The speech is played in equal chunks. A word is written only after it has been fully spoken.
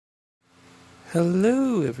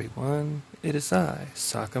Hello everyone, it is I,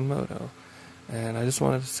 Sakamoto, and I just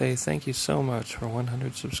wanted to say thank you so much for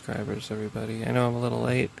 100 subscribers everybody. I know I'm a little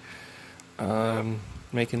late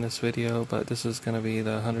making this video, but this is going to be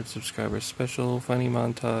the 100 subscribers special funny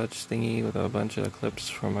montage thingy with a bunch of clips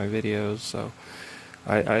from my videos, so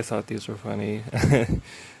I thought these were funny,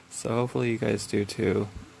 so hopefully you guys do too,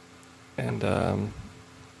 and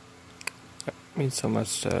it means so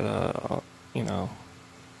much that, you know,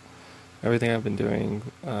 everything I've been doing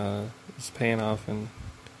is paying off and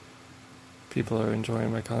people are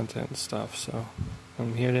enjoying my content and stuff, so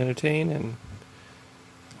I'm here to entertain, and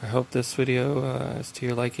I hope this video is to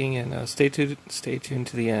your liking, and stay tuned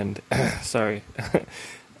to the end. Sorry.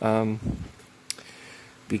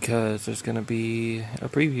 Because there's going to be a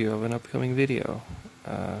preview of an upcoming video.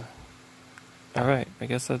 Alright, I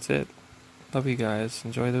guess that's it. Love you guys.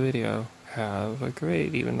 Enjoy the video. Have a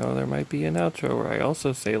great, even though there might be an outro where I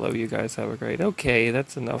also say love you guys, have a great. Okay,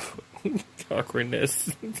 that's enough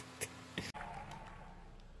awkwardness.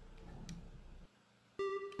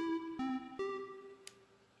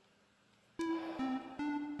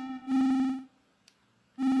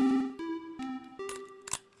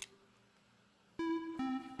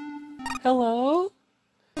 Hello?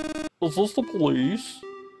 Is this the police?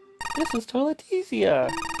 This is Toiletizia.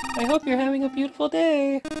 I hope you're having a beautiful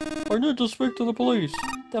day. I need to speak to the police.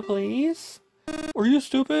 The police? Are you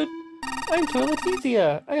stupid? I'm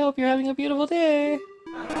Toiletizia. I hope you're having a beautiful day.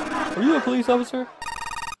 Are you a police officer?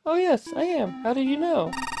 Oh yes, I am. How did you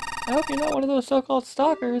know? I hope you're not one of those so-called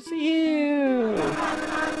stalkers. Ew!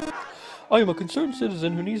 I am a concerned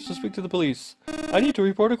citizen who needs to speak to the police. I need to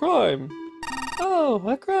report a crime. Oh,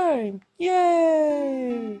 a crime!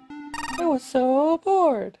 Yay! I was so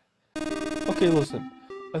bored. Okay, listen.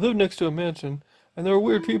 I live next to a mansion, and there are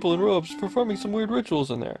weird people in robes performing some weird rituals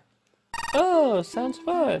in there. Oh, sounds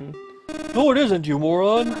fun. No, it isn't, you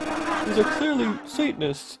moron! These are clearly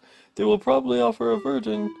Satanists. They will probably offer a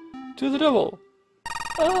virgin to the devil.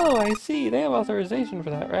 Oh, I see. They have authorization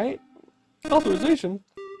for that, right? Authorization?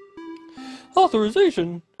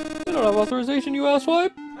 Authorization? They don't have authorization, you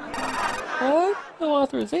asswipe! What? No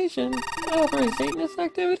authorization? Authorize Satanist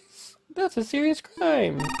activities? That's a serious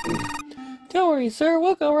crime. Don't worry, sir.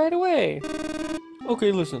 We'll go right away.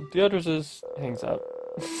 Okay, listen. The address is... Hangs up.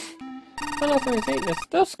 Unauthorized Satanists.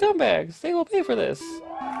 Those scumbags. They will pay for this.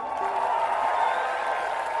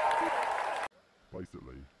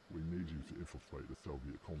 Basically, we need you to infiltrate the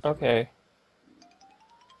Soviet consulate. Okay.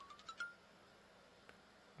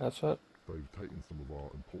 That's what? They've taken some of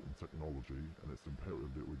our important technology, and it's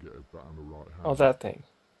imperative that we get it back on the right hand. Oh, that thing.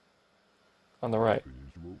 On the right. As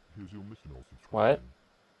usual, here's your mission or subscription. What?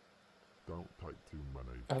 Don't take too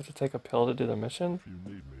many. I have to take a pill to do the mission? If you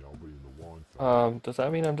need me, I'll be in the wine cellar. Does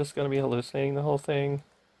that mean I'm just going to be hallucinating the whole thing?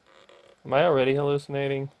 Am I already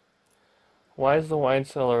hallucinating? Why is the wine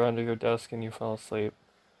cellar under your desk and you fell asleep?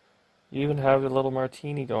 You even have a little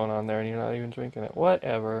martini going on there and you're not even drinking it.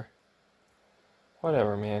 Whatever.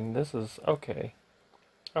 Whatever, man. This is... okay.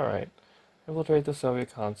 Alright. Infiltrate the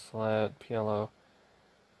Soviet consulate. PLO.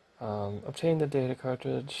 Obtain the data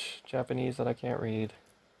cartridge. Japanese that I can't read.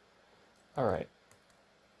 Alright.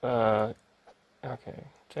 Okay.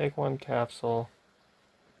 Take one capsule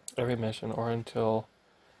every mission or until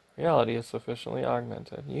reality is sufficiently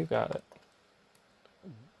augmented. You got it.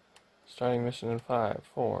 Starting mission in 5,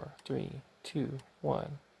 4, 3, 2,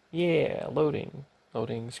 1. Yeah! Loading.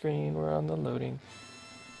 Loading screen. We're on the loading.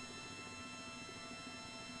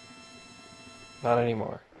 Not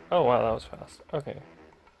anymore. Oh wow, that was fast. Okay.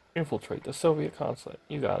 Infiltrate the Soviet consulate.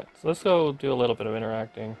 You got it. So let's go do a little bit of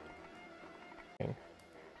interacting.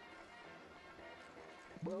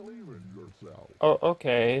 Believe in yourself. Oh,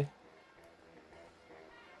 okay.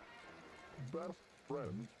 Best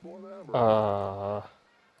friends forever.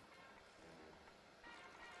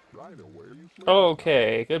 Right away, you sleep.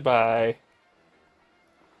 Okay, goodbye.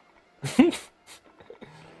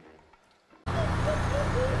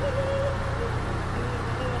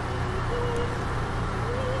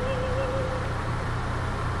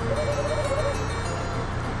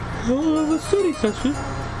 Oh, the study session.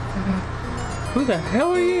 Who the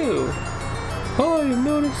hell are you? I am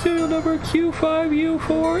known as serial number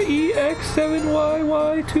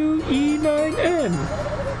Q5U4EX7YY2E9N.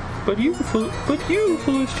 But you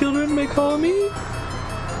foolish children may call me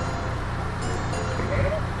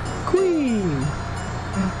Queen.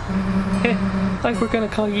 Like we're gonna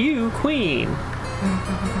call you Queen.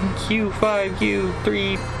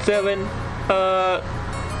 Q5U37,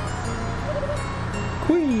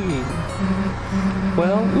 Queen.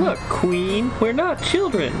 Well, look, Queen, we're not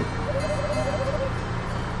children.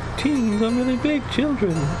 Teens are really big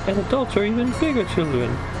children, and adults are even bigger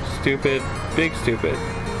children. Stupid. Big stupid.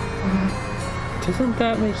 Doesn't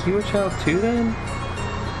that make you a child too, then?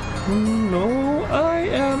 No, I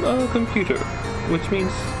am a computer, which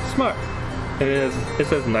means smart. It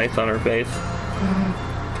says nice on her face.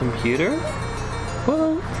 Computer?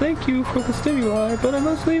 Well, thank you for the stimuli, but I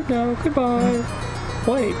must leave now. Goodbye.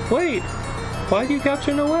 Wait. Why do you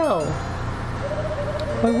capture Noelle?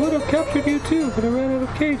 I would have captured you too, but I ran out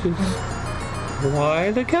of cages.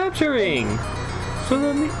 Why the capturing? So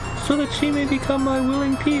that she may become my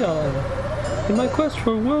willing peon in my quest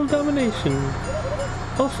for world domination.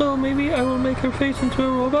 Also, maybe I will make her face into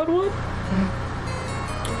a robot one?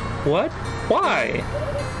 What? Why?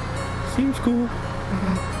 Seems cool.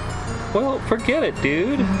 Well, forget it,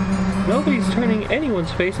 dude. Nobody's turning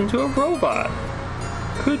anyone's face into a robot.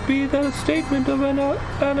 Could be that a statement of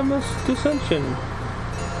animus dissension.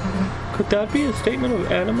 Could that be a statement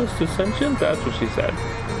of animus dissension? That's what she said.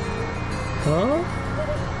 Huh?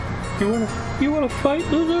 You wanna fight,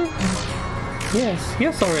 loser?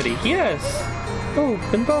 Yes already, yes! Oh,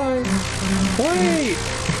 then bye.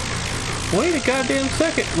 Wait a goddamn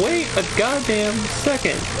second.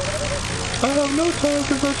 I have no time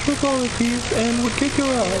for such frivolities and would kick your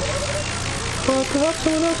ass. But perhaps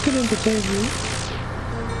someone else could entertain you.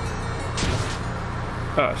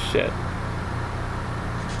 Oh shit.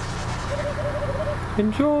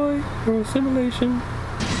 Enjoy your assimilation.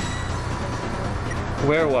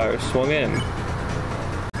 Wear wire swung in.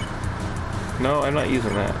 No, I'm not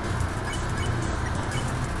using that.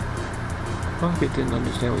 Rocket didn't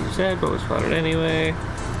understand what you said, but was flattered anyway.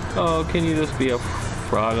 Oh, can you just be a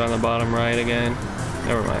frog on the bottom right again?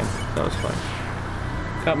 Never mind. That was fun.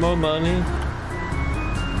 Got more money.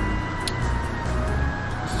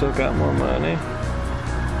 Still got more money.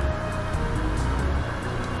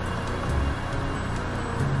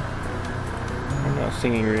 I'm not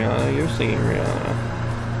singing Rihanna, you're singing Rihanna.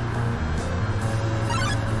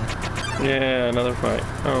 Yeah, another fight.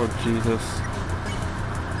 Oh, Jesus.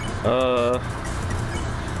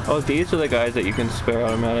 Oh, these are the guys that you can spare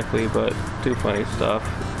automatically, but do funny stuff.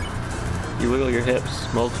 You wiggle your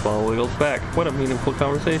hips, multiple wiggles back. What a meaningful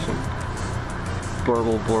conversation.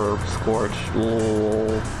 Burble, blurb, scorch,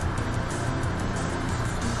 lol.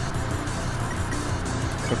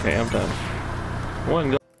 Okay, I'm done.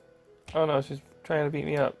 One go. Oh no, she's trying to beat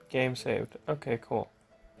me up. Game saved. Okay, cool.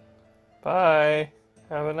 Bye.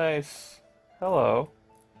 Have a nice... Hello.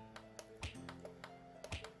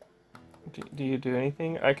 Do you do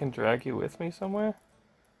anything? I can drag you with me somewhere?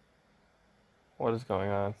 What is going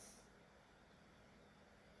on?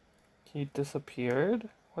 He disappeared?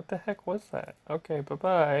 What the heck was that? Okay,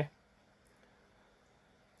 bye-bye.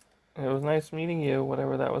 It was nice meeting you,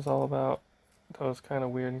 whatever that was all about. That was kind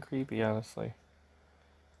of weird and creepy, honestly.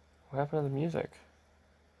 What happened to the music?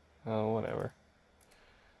 Oh, whatever.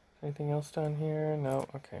 Anything else down here? No?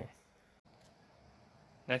 Okay.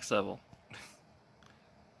 Next level.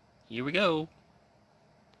 Here we go.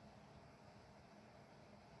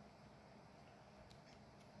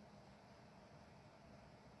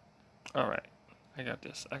 Alright. I got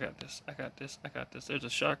this. There's a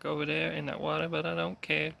shark over there in that water, but I don't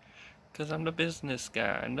care. Because I'm the business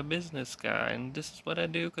guy. And this is what I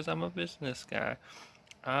do because I'm a business guy.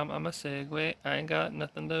 I'm a segue. I ain't got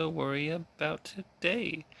nothing to worry about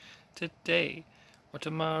today. Or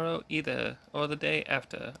tomorrow either. Or the day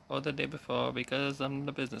after. Or the day before because I'm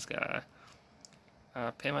the business guy.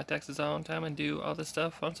 I pay my taxes on time and do all the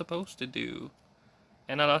stuff I'm supposed to do.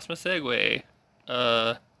 And I lost my segue.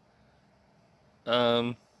 Well,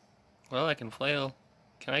 I can flail.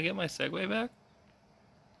 Can I get my segue back?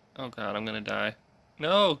 Oh god, I'm gonna die.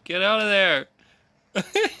 No, get out of there!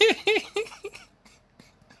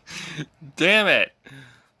 Damn it!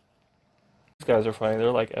 These guys are funny,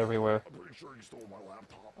 they're like everywhere. I'm pretty sure you stole my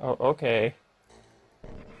laptop. Oh, okay.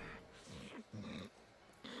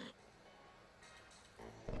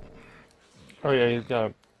 Oh yeah, you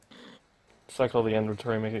gotta cycle the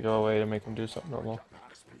inventory, make it go away to make him do something normal.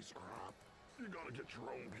 Backspace crap. You gotta get your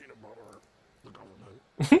own peanut butter. The government.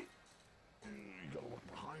 You gotta look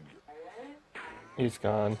behind you. He's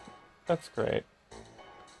gone. That's great.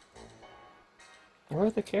 Where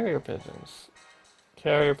are the carrier pigeons?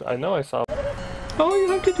 I know I saw. All you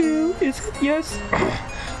have to do is hit yes.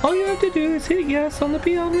 All you have to do is hit yes on the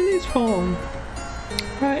peon release form.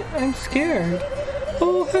 I'm scared.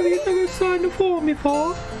 Oh, have you never signed a form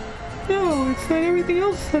before? No, it's not everything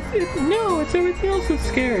else it's everything else that's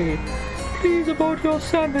scary. Please abort your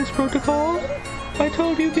sadness protocol. I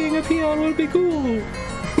told you being a peon would be cool.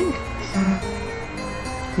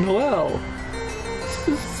 Noelle.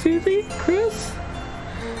 Susie? Chris?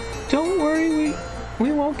 Don't worry,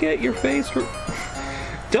 we won't get your face.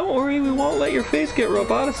 Don't worry, we won't let your face get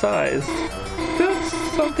roboticized. That's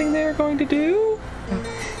something they're going to do?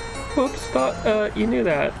 Whoops, thought you knew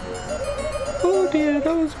that. Oh dear,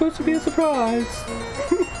 that was supposed to be a surprise.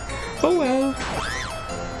 Oh well.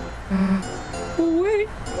 Wait.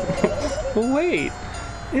 Wait.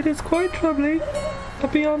 It is quite troubling. A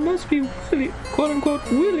peon must be really, quote-unquote,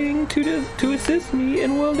 willing to assist me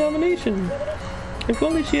in world domination. If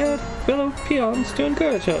only she had fellow peons to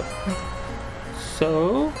encourage her.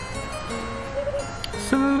 So,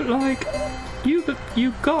 like,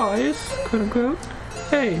 you guys, quote-unquote,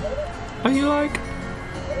 hey, are you, like,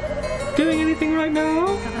 doing anything right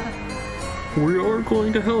now? We are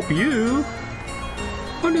going to help you.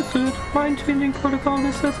 Understood. Mind-changing protocol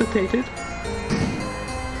necessitated.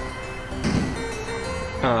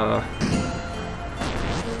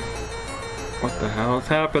 What the hell is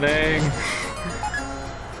happening?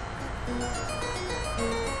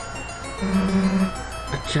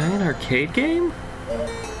 A giant arcade game?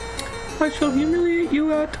 I shall humiliate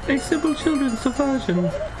you at a simple children's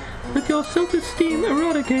diversion. With your self-esteem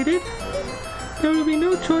eradicated, there will be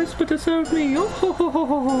no choice but to serve me. Oh ho ho ho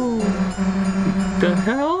ho ho! The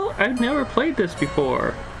hell? I've never played this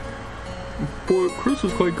before. Boy, Chris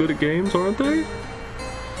is quite good at games, aren't they?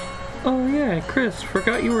 Oh yeah, Chris,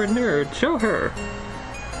 forgot you were a nerd. Show her.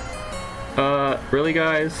 Really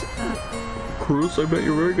guys? Chris, I bet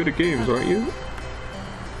you're very good at games, aren't you?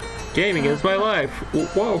 Gaming is my life.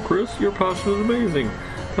 Wow, Chris, your passion is amazing.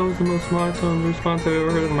 That was the most monotone response I've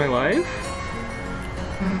ever heard in my life.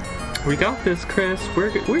 We got this, Chris. We're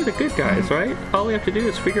the good guys, right? All we have to do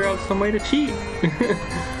is figure out some way to cheat.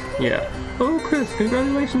 Yeah. Oh, Chris,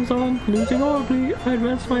 congratulations on losing horribly. I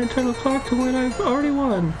advanced my internal clock to when I've already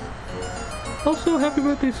won. Also, happy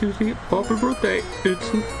birthday, Susie. Happy birthday.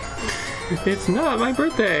 It's not my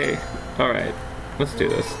birthday. Alright, let's do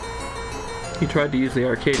this. You tried to use the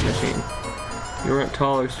arcade machine. You weren't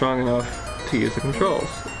tall or strong enough to use the controls.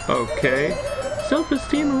 Okay.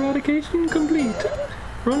 Self-esteem eradication complete.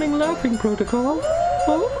 Running laughing protocol.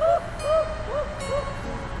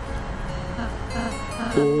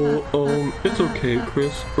 It's okay,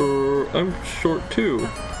 Chris. I'm short too.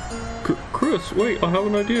 Chris, wait, I have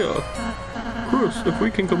an idea. Chris, if we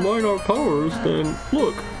can combine our powers, then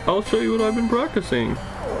look, I'll show you what I've been practicing.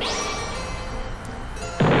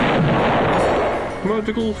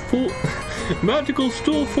 Magical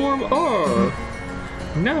stool form R.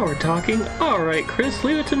 Now we're talking. Alright, Chris,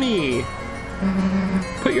 leave it to me.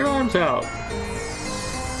 Put your arms out.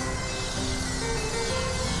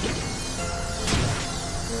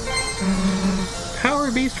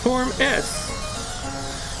 Power Beast Form S.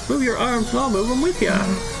 Move your arms and I'll move them with ya.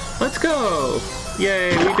 Let's go.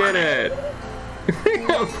 Yay, we did it.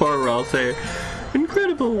 Poor Ralsei.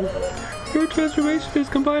 Incredible. Your transformation is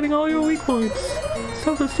combining all your weak points.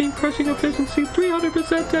 Self-esteem crushing efficiency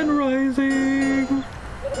 300% and rising.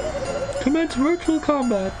 Commence virtual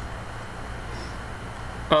combat.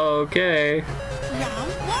 Okay.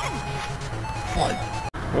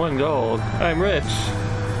 One gold. I'm rich.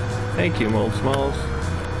 Thank you, Mold Smalls.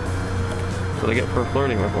 That's what I get for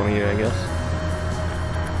flirting with one of you, I guess.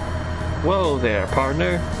 Whoa there,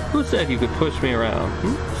 partner. Who said you could push me around?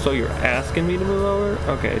 So you're asking me to move over?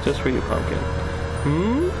 Okay, just for you, Pumpkin.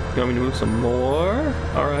 You want me to move some more?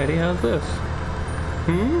 Alrighty, how's this?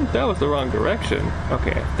 That was the wrong direction.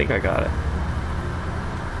 Okay, I think I got it.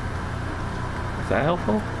 Is that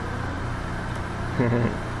helpful?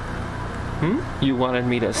 You wanted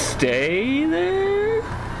me to stay there?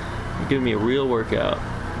 You're giving me a real workout.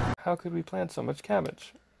 How could we plant so much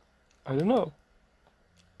cabbage? I don't know.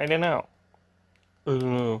 I don't know. I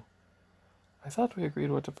don't know. I thought we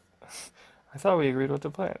agreed what to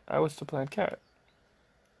plant. I was to plant carrot.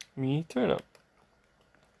 Me turnip.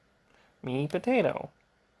 Me potato.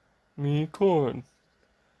 Me corn.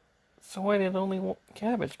 So why did only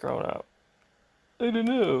cabbage grow up? I don't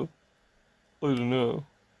know. I don't know.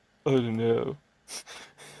 I don't know.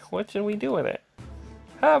 What should we do with it?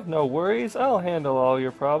 Have no worries. I'll handle all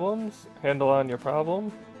your problems. Handle on your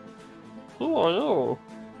problem. Who are you?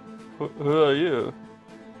 Who are you?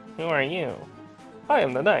 Who are you? I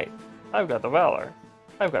am the knight. I've got the valor.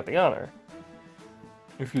 I've got the honor.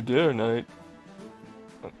 If you dare, knight.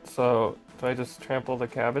 So, do I just trample the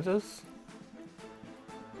cabbages?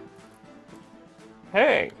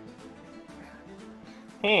 Hey!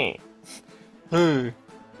 Hey! Hey!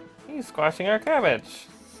 He's squashing our cabbage!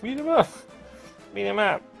 Beat him up! Beat him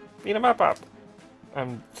up! Beat him up!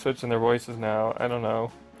 I'm switching their voices now. I don't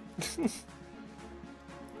know.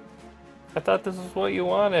 I thought this is what you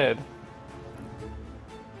wanted.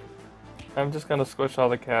 I'm just gonna squish all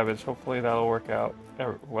the cabbage. Hopefully that'll work out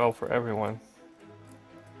well for everyone.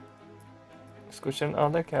 Squishing all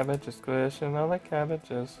the cabbages, squishing all the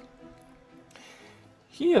cabbages.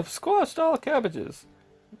 He have squashed all cabbages.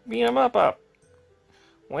 Beat 'em up.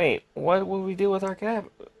 Wait, what would we do with our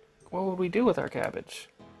What would we do with our cabbage?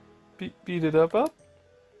 Beat it up?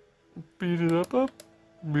 Beat it up?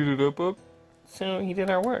 Beat it up? So he did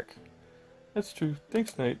our work. That's true.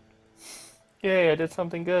 Thanks, Knight. Yay, I did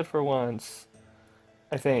something good for once.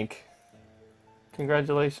 I think.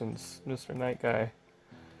 Congratulations, Mr. Knight Guy.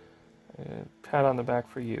 Pat on the back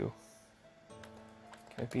for you.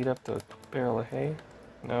 Can I beat up the barrel of hay?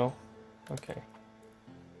 No? Okay.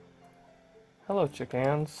 Hello,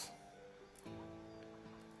 chickens.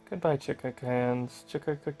 Goodbye, chicken cans.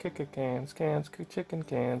 Chicken cans, chicken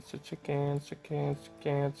cans.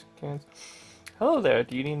 Hello there,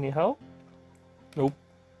 do you need any help? Nope.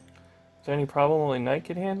 Is there any problem only Knight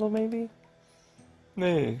could handle, maybe?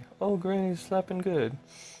 Nay, oh, Granny's slapping good.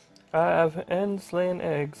 I have hens laying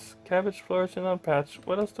eggs, cabbage flourishing on patch.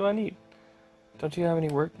 What else do I need? Don't you have any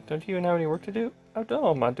work? Don't you even have any work to do? I've done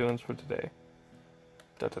all my doings for today.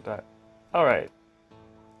 Alright.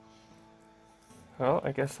 Well,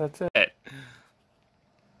 I guess that's it.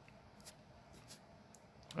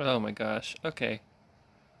 Oh my gosh. Okay.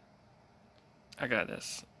 I got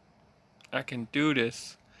this. I can do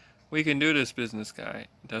this. We can do this, business guy.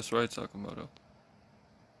 That's right, Sakamoto.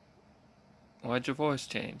 Why'd your voice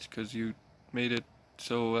change? Because you made it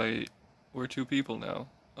so we're two people now.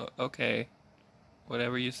 Okay.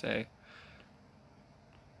 Whatever you say.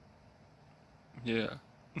 Yeah.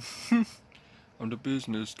 I'm the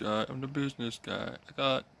business guy. I'm the business guy. I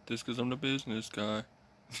got this because I'm the business guy.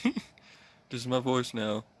 This is my voice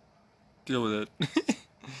now. Deal with it.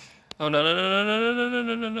 Oh, no.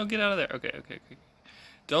 Get out of there. Okay.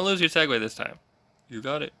 Don't lose your segue this time. You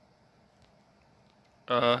got it.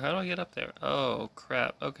 How do I get up there? Oh,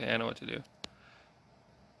 crap. Okay, I know what to do.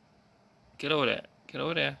 Get over there.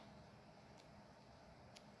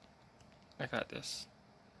 I got this.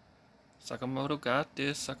 Sakamoto got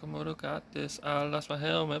this. I lost my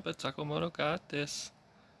helmet, but Sakamoto got this.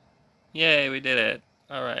 Yay, we did it.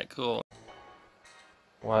 Alright, cool.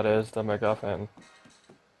 What is the MacGuffin?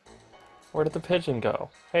 Where did the pigeon go?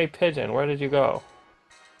 Hey, pigeon, where did you go?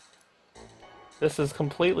 This is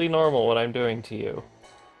completely normal what I'm doing to you.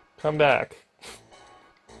 Come back.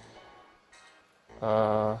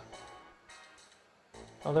 Oh,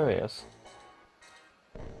 there he is.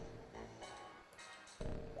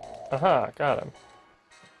 Aha, got him.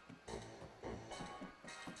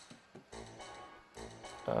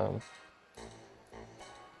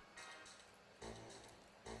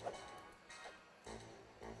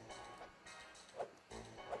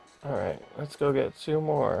 Alright, let's go get two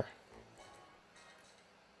more.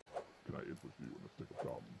 Can I interest you in a stick of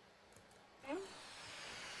gum?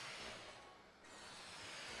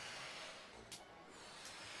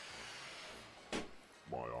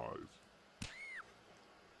 My eyes.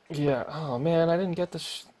 Yeah, oh man, I didn't get the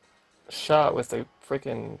shot with the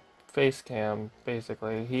freaking face cam,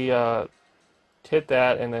 basically. He hit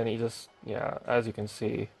that and then he just, yeah, as you can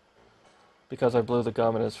see, because I blew the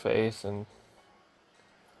gum in his face and,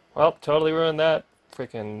 well, totally ruined that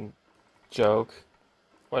freaking joke.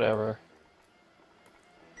 Whatever.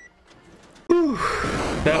 Whew.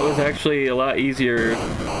 That was actually a lot easier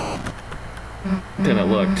than it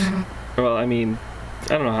looked. Well, I mean,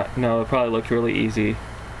 I don't know how, no, it probably looked really easy.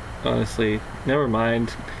 Honestly, never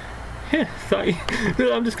mind. Thought you,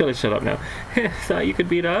 I'm just gonna shut up now. Thought you could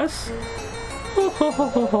beat us?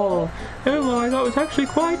 Oh my, that was actually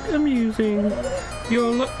quite amusing.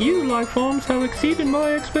 You life forms have exceeded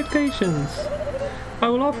my expectations. I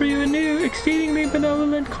will offer you a new, exceedingly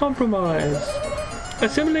benevolent compromise.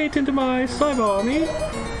 Assimilate into my cyber army,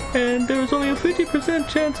 and there is only a 50%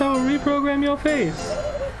 chance I will reprogram your face.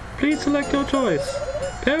 Please select your choice.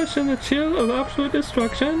 Perish in the chill of absolute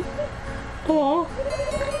destruction, or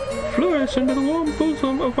flourish under the warm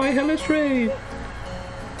bosom of my hellish rage.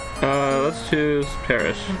 Let's choose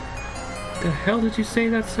perish. The hell did you say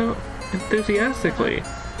that so enthusiastically?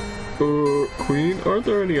 Queen, aren't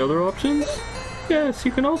there any other options? Yes,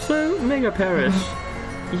 you can also mega perish.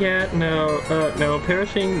 Yeah, no,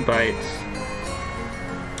 perishing bites.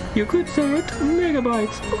 You could say it,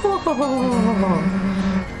 megabytes.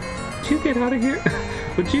 Would you get out of here?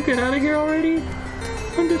 Would you get out of here already?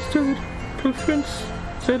 Understood. Preference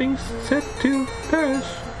settings set to perish.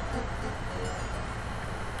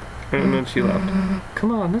 And then she left.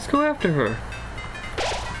 Come on, let's go after her.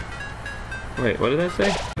 Wait, what did I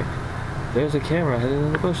say? There's a camera hidden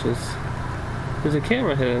in the bushes. There's a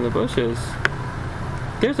camera hidden in the bushes.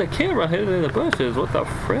 There's a camera hidden in the bushes. What the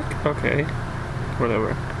frick? Okay.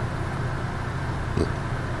 Whatever.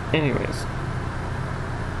 Anyways.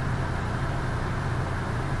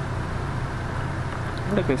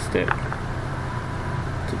 Look at this stick.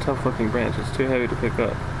 It's a tough looking branch. It's too heavy to pick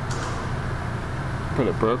up. But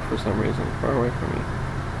it broke for some reason. Far away from me.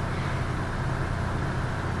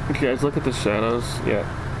 Okay, guys, look at the shadows. Yeah.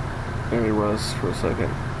 There he was for a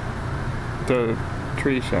second. The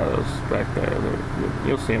tree shadows back there.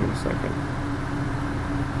 You'll see him in a second.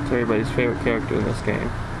 It's everybody's favorite character in this game.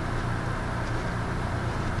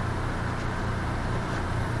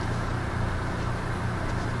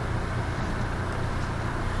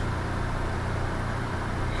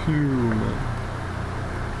 Human.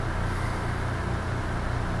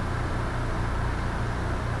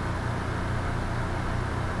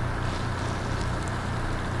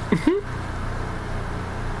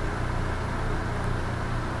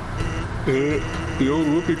 The old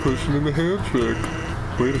whoopee cushion in the handshake.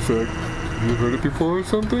 Wait a sec. Have you heard it before or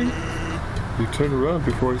something? You turned around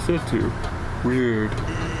before I said to. Weird.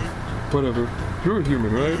 Whatever. You're a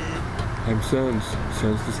human, right? I'm Sans.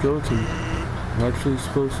 Sans the skeleton. I'm actually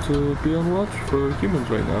supposed to be on watch for humans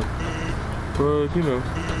right now. But, you know,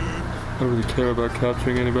 I don't really care about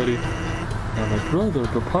capturing anybody. Now my brother,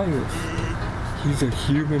 Papyrus. He's a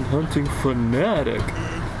human hunting fanatic.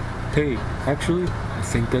 Hey, actually, I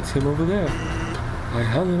think that's him over there. I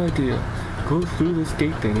have an idea. Go through this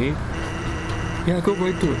gate thingy. Yeah, go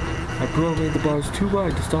right through it. My bro made the bars too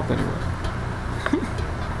wide to stop anyone.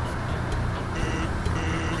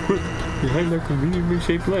 Quick, behind that conveniently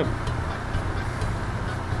shaped lamp.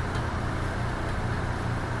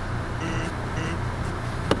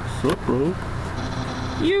 What's up, bro?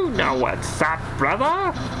 You know what's up,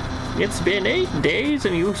 brother? It's been 8 days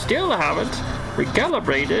and you still haven't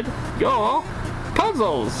recalibrated your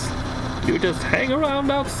puzzles. You just hang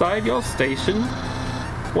around outside your station.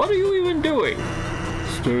 What are you even doing?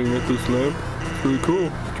 Staring at this lamp. It's really cool. Do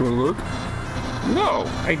you want to look? No,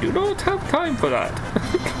 I do not have time for that.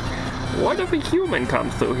 What if a human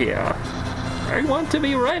comes through here? I want to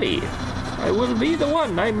be ready. I will be the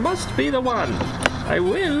one. I must be the one. I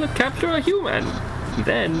will capture a human.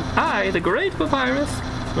 Then I, the great Papyrus,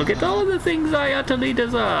 will get all the things I utterly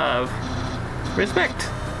deserve. Respect.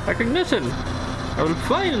 Recognition. I will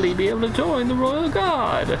finally be able to join the Royal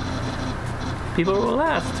Guard. People will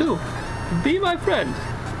ask, too. Be my friend.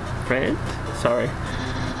 Friend? Sorry.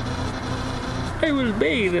 I will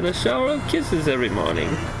bathe in a shower of kisses every morning.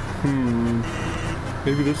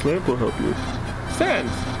 Maybe this lamp will help you.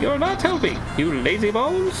 Sans, you're not helping, you lazy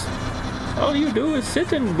bones. All you do is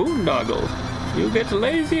sit and boondoggle. You get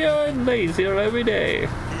lazier and lazier every day.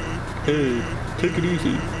 Hey, take it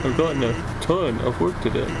easy. I've gotten a ton of work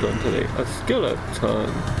done today. A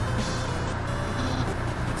skeleton.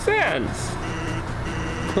 Sans!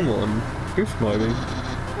 Come on, you're smiling.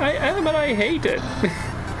 I am and I hate it.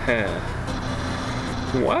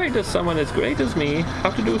 Why does someone as great as me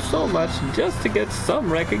have to do so much just to get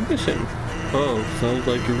some recognition? Oh, sounds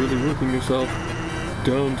like you're really working yourself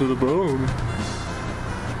down to the bone.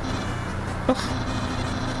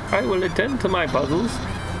 I will attend to my puzzles.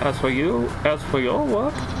 As for your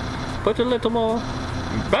work, put a little more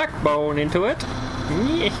backbone into it.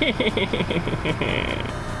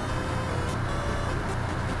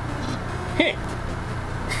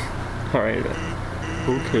 Alright.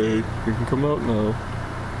 Okay, you can come out now.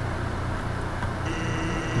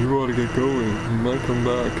 You ought to get going. He might come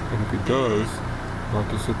back, and if he does, I'll have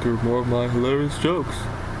to sit through more of my hilarious jokes.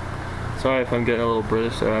 Sorry if I'm getting a little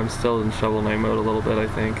British there. I'm still in Shovel Knight mode a little bit, I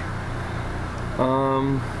think.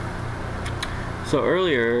 So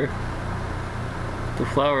earlier, the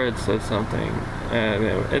flower had said something, and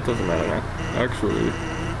it doesn't matter now. Actually,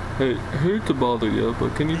 hey, I hate to bother you,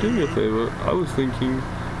 but can you do me a favor? I was thinking,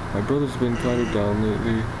 my brother's been kind of down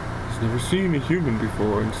lately. He's never seen a human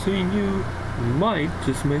before, and seeing you might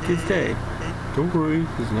just make his day. Don't worry,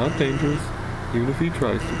 he's not dangerous, even if he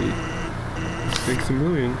tries to be. Thanks a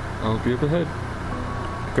million, I'll be up ahead.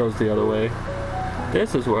 It goes the other way.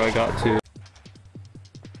 This is where I got to.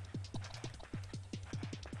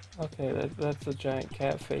 Okay, that's a giant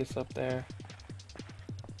cat face up there.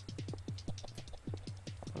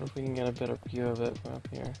 Wonder if we can get a better view of it from up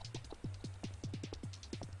here.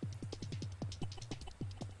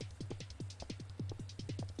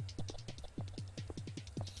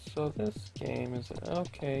 So this game is...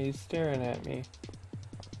 Okay, he's staring at me.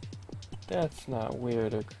 That's not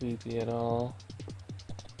weird or creepy at all.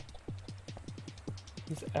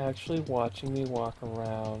 He's actually watching me walk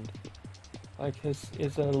around. Like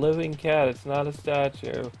it's a living cat, it's not a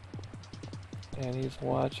statue. And he's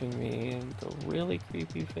watching me with a really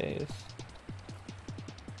creepy face.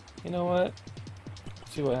 You know what?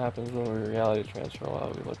 Let's see what happens when we reality transfer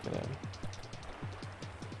while we look at him.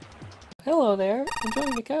 Hello there!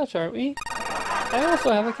 Enjoying the couch, aren't we? I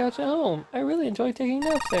also have a couch at home. I really enjoy taking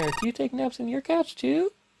naps there. Do you take naps in your couch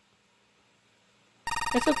too?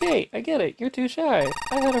 It's okay, I get it. You're too shy.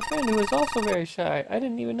 I had a friend who was also very shy. I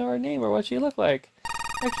didn't even know her name or what she looked like.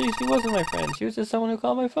 Actually, she wasn't my friend. She was just someone who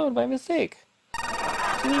called my phone by mistake.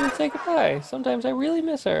 She didn't even say goodbye. Sometimes I really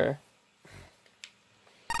miss her.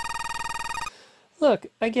 Look,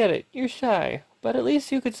 I get it. You're shy. But at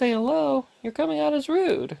least you could say hello. You're coming out as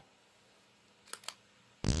rude.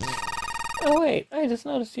 Oh wait, I just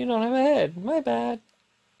noticed you don't have a head. My bad.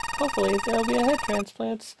 Hopefully there'll be a head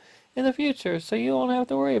transplants in the future, so you won't have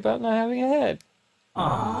to worry about not having a head.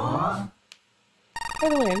 Aww. By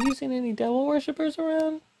the way, have you seen any devil worshippers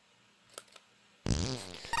around?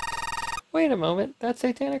 Wait a moment, that's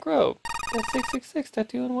Satanic Rope. That's 666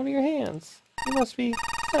 tattoo in one of your hands. You must be...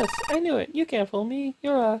 Yes, I knew it. You can't fool me.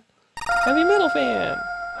 You're a heavy metal fan.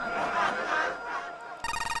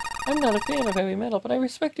 I'm not a fan of heavy metal, but I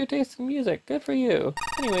respect your taste in music. Good for you.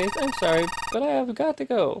 Anyways, I'm sorry, but I have got to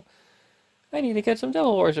go. I need to catch some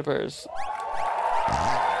devil worshippers.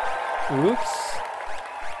 Oops.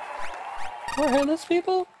 More headless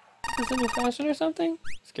people? Is this a new fashion or something?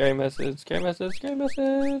 Scary message, scary message, scary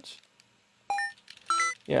message.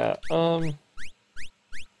 Yeah, okay.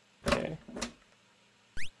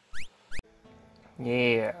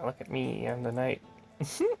 Yeah, look at me, I'm the knight.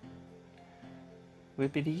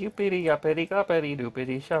 Whippity youpity yuppity goppity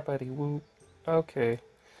doopity shoppity whoop. Okay.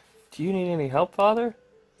 Do you need any help, Father?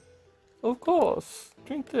 Of course.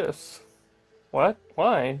 Drink this. What?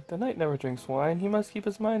 Wine? The knight never drinks wine. He must keep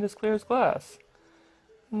his mind as clear as glass.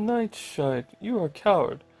 Nightshade, you are a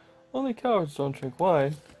coward. Only cowards don't drink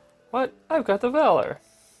wine. What? I've got the valor.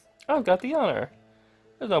 I've got the honor.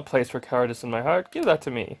 There's no place for cowardice in my heart. Give that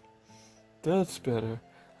to me. That's better.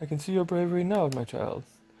 I can see your bravery now, my child.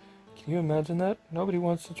 Can you imagine that? Nobody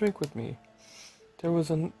wants to drink with me. There was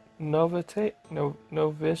a novitiate?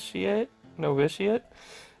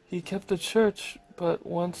 He kept the church, but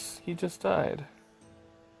once he just died.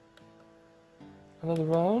 Another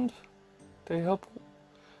round? They held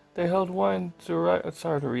wine derived... It's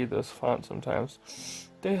hard to read this font sometimes.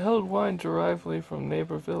 They held wine derivedly from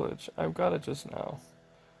neighbor village. I've got it just now.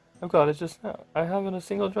 I haven't a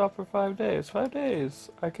single drop for 5 days. 5 days!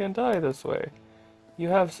 I can't die this way. You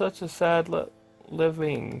have such a sad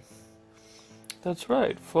living. That's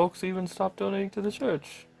right. Folks even stopped donating to the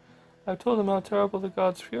church. I've told them how terrible the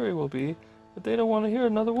God's fury will be, but they don't want to hear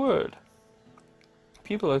another word.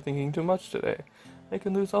 People are thinking too much today. They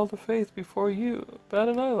can lose all the faith before you bat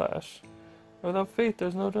an eyelash. Without faith,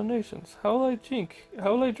 there's no donations. How will I drink?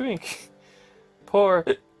 Poor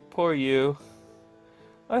you.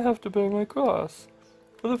 I have to bear my cross.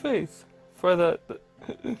 For the faith. For the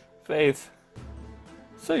faith.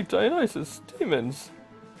 Saint Dionysus, demons.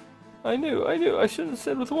 I knew. I shouldn't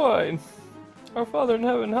sit with wine. Our Father in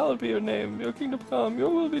heaven, hallowed be your name. Your kingdom come, your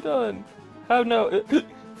will be done. Have no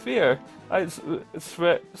fear. I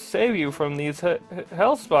save you from these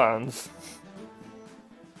hell spawns.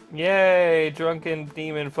 Yay, drunken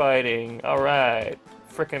demon fighting. Alright.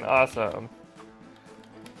 Frickin' awesome.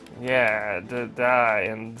 Yeah, to die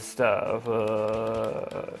and stuff.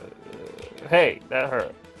 Hey, that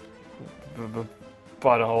hurt.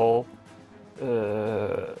 Butthole.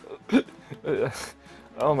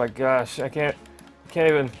 Oh my gosh, I can't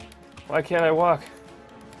even. Why can't I walk?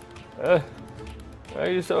 Why are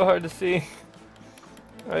you so hard to see?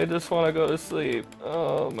 I just want to go to sleep.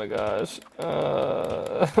 Oh my gosh.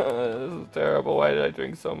 This is terrible. Why did I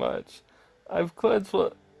drink so much? I've cleansed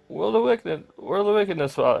world of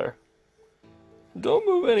wickedness, Father. Don't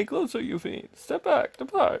move any closer, you fiend. Step back,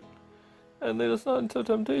 depart. And lead us not into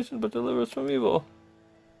temptation, but deliver us from evil.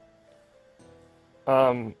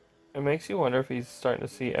 It makes you wonder if he's starting to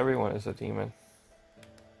see everyone as a demon.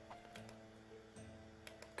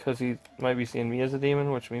 Because he might be seeing me as a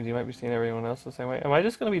demon, which means he might be seeing everyone else the same way. Am I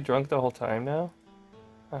just going to be drunk the whole time now?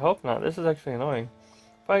 I hope not. This is actually annoying.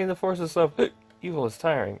 Fighting the forces of evil is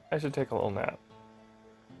tiring. I should take a little nap.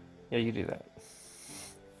 Yeah, you do that.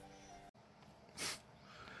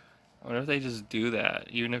 I wonder if they just do that,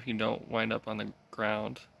 even if you don't wind up on the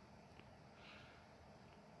ground.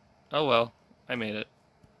 Oh well, I made it.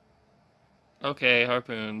 Okay,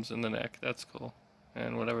 harpoons in the neck. That's cool.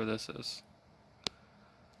 And whatever this is.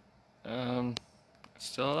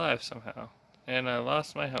 Still alive somehow. And I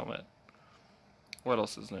lost my helmet. What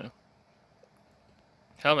else is new?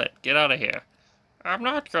 Helmet, get out of here. I'm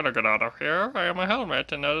not gonna get out of here. I am a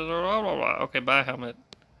helmet and blah blah blah blah. Okay, bye helmet.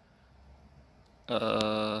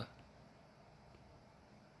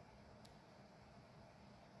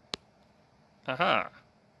 Aha.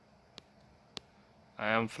 I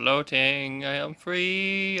am floating, I am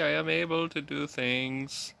free, I am able to do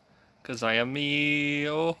things. 'Cause I am me,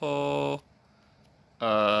 oh ho.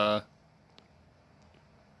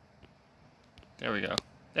 There we go.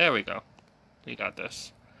 There we go. We got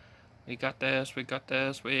this. We got this, we got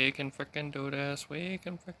this, we can frickin' do this, we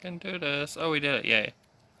can frickin' do this. Oh, we did it, yay.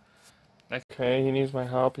 Okay, he needs my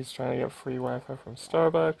help, he's trying to get free Wi-Fi from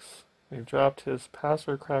Starbucks. We've dropped his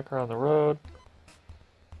password cracker on the road.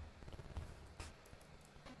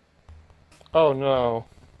 Oh no.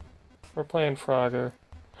 We're playing Frogger.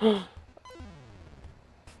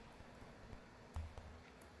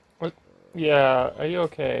 What? Yeah, are you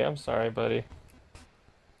okay? I'm sorry, buddy.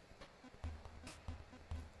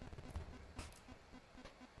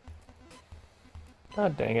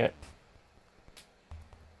 God dang it.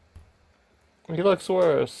 He looks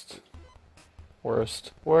worst.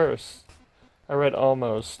 Worst. Worst. I read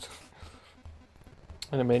almost.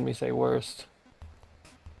 And it made me say worst.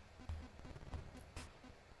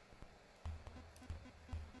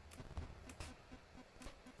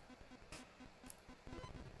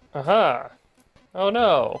 Aha! Oh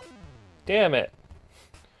no! Damn it!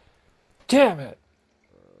 Damn it!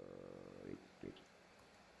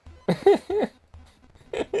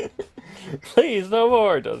 Please, no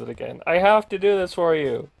more! Does it again. I have to do this for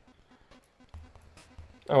you!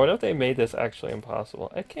 Oh, what if they made this actually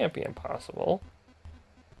impossible? It can't be impossible.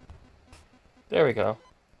 There we go.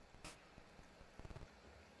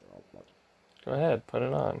 Go ahead, put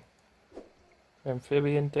it on.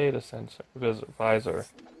 Amphibian data sensor visor.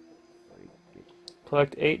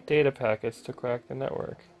 Collect 8 data packets to crack the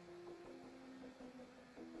network.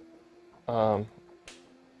 Oh.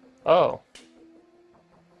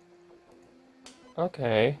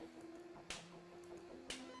 Okay.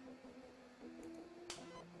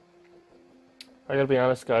 I gotta be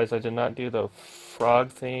honest, guys, I did not do the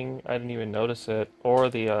frog thing. I didn't even notice it. Or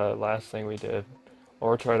the last thing we did.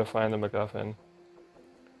 Or try to find the MacGuffin.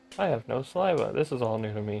 I have no saliva. This is all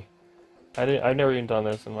new to me. I've never even done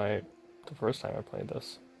this in the first time I played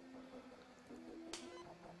this.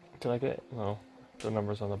 Did I get it? No. The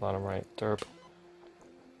number's on the bottom right. Derp.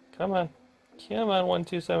 Come on. Come on,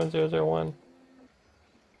 127001.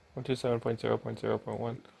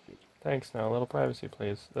 127.0.0.1. Thanks, now a little privacy,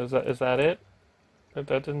 please. Is that it? That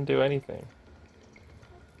didn't do anything.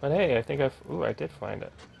 But hey, I think ooh, I did find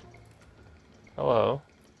it. Hello.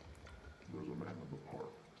 There's a man in the park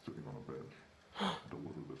sitting on a bench.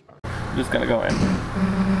 Deliver this package. Just gotta go in.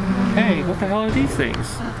 Hey, what the hell are these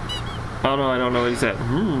things? Oh no, I don't know what he said.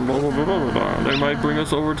 Blah, blah, blah, blah, blah. They might bring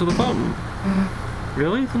us over to the fountain.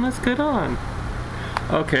 Really? Then let's get on.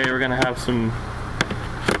 Okay, we're gonna have some...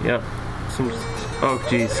 Yep. Oh,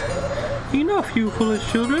 jeez. Enough, you foolish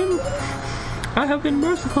children. I have been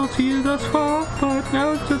merciful to you thus far, but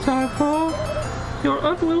now is the time for your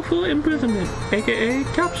unwillful imprisonment, aka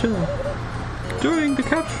capture. During the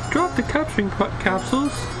drop the capturing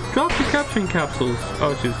capsules. Drop the capturing capsules.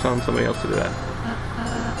 Oh, she was telling somebody else to do that.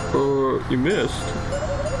 You missed.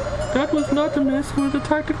 That was not a miss, it was a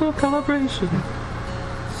tactical calibration.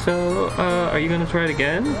 So, are you gonna try it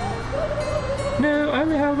again? No, I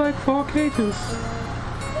only have like 4 cages.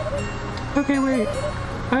 Okay, wait.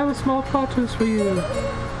 I have a small plot twist for you.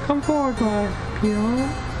 Come forward, my peon.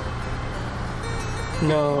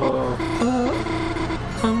 No.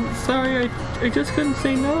 I'm sorry, I just couldn't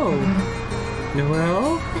say no.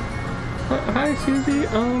 Noelle? Hi, Susie.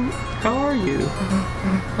 How are you?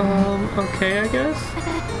 Okay, I guess.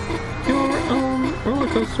 Your, roller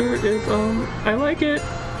coaster is, I like it.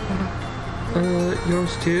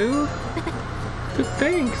 Yours too? Good,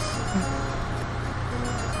 thanks.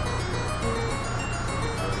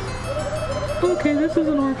 Okay, this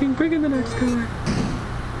isn't working. Bring in the next guy.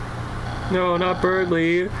 No, not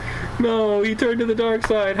Birdly. No, he turned to the dark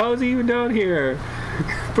side. How is he even down here?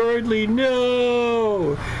 Birdly,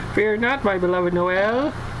 no! Fear not, my beloved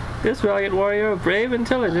Noelle. This valiant warrior of brave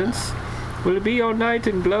intelligence will be your knight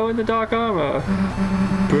in glow-in-the-dark armor.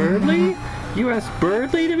 Birdly? You asked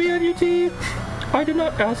Birdly to be on your team? I did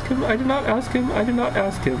not ask him, I did not ask him, I did not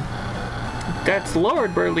ask him. That's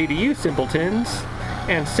Lord Birdly to you, simpletons.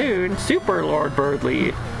 And soon, Super Lord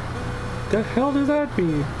Birdly. The hell does that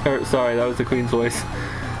mean? Sorry, that was the Queen's voice.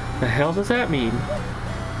 The hell does that mean?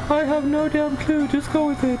 I have no damn clue, just go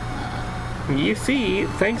with it. You see,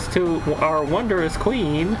 thanks to our wondrous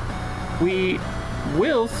Queen, we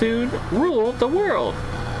will soon rule the world.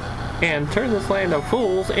 and turn this land of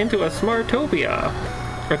fools into a smartopia.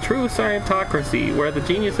 A true scientocracy where the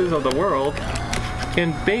geniuses of the world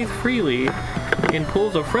can bathe freely in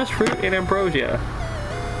pools of fresh fruit and ambrosia.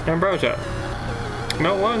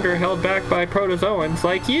 No longer held back by protozoans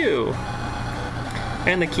like you.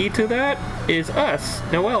 And the key to that is us,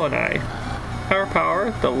 Noelle and I. Our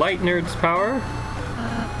power, the light nerd's power.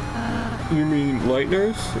 You mean light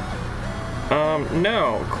nerds?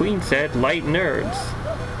 No. Queen said light nerds.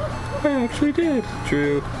 I actually did.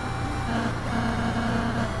 True.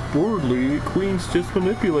 Wordly, Queen's just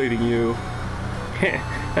manipulating you.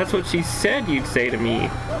 That's what she said you'd say to me.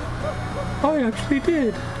 I actually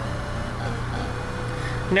did.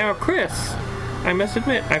 Now, Chris, I must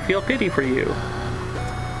admit, I feel pity for you.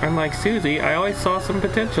 Unlike Susie, I always saw some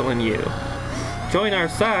potential in you. Join our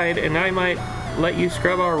side, and I might let you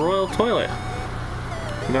scrub our royal toilet.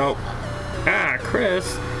 Nope. Ah,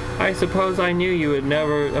 Chris, I suppose I knew you would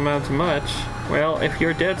never amount to much. Well, if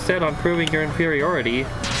you're dead set on proving your inferiority,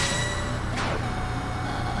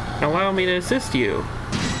 allow me to assist you.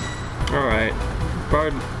 Alright.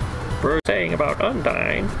 Bird saying about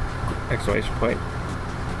Undyne! Exclamation point.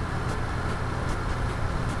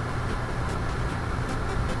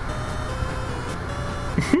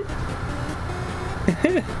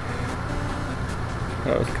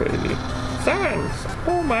 That was crazy. Sans!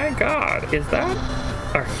 Oh my god, is that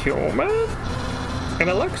a human? And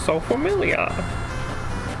it looks so familiar.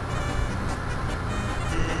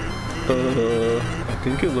 I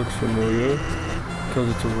think it looks familiar. Because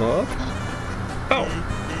it's a rock? Oh!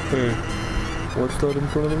 Hey, what's that in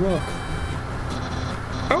front of the rock?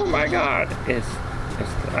 Oh my god, is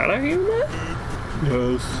that a human?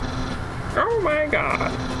 Yes. Oh my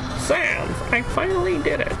god! Sans, I finally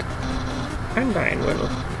did it! Undyne will.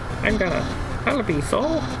 I'll be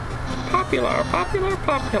so popular.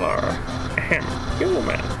 Ahem.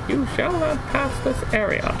 Human, you shall not pass this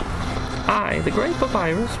area. I, the great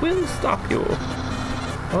papyrus, will stop you.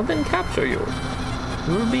 I'll then capture you.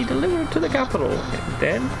 You will be delivered to the capital.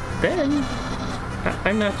 And then...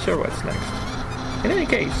 I'm not sure what's next. In any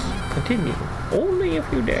case, continue. Only if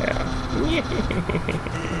you dare.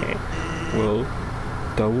 Well,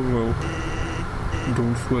 that one will.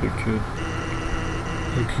 Don't sweat it, kid.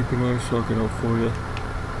 I'll keep an eye socket out for you.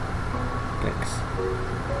 Thanks.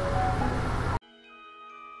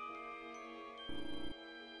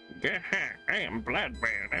 I am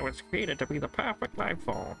Bloodman. I was created to be the perfect life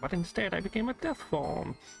form, but instead I became a death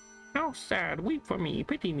form. How sad. Weep for me.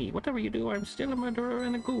 Pity me. Whatever you do, I'm still a murderer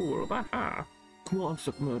and a ghoul. Baha. Come on,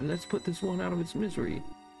 Sakamoto. Let's put this one out of its misery.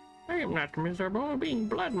 I am not miserable. Being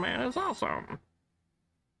Bloodman is awesome.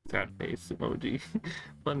 Sad face emoji.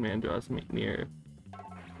 Bloodman draws me near.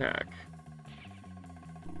 Attack.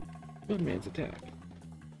 Bloodman's attack.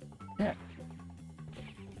 Attack.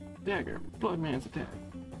 Dagger. Bloodman's attack.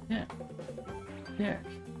 Yeah. Attack.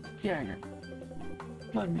 Dagger.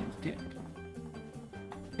 Bloodman's attack.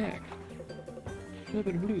 Attack. Blue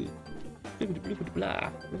bit of blue. Blue bit of blah.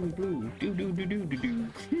 Blue. Do.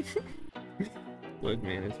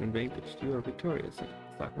 Bloodman has been vanquished. You are victorious.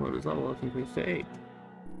 Sakamoto's all looking for say.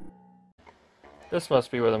 This must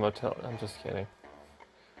be where the motel... I'm just kidding.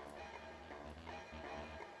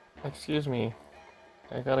 Excuse me.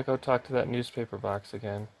 I gotta go talk to that newspaper box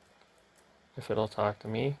again. If it'll talk to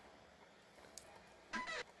me.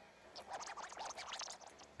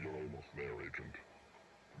 You're almost there, Agent.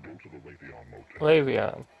 Go to the Levion motel.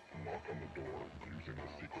 Levion. Knock on the door using the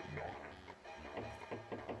secret knock.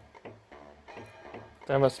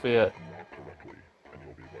 That must be it. Knock correctly, and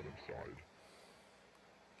you'll be let inside.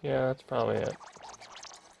 Yeah, that's probably it.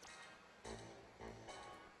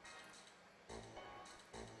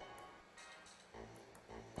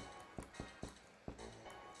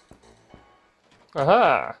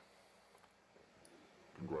 Aha!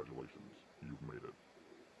 Congratulations, you've made it.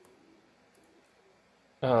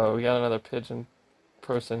 Oh, we got another pigeon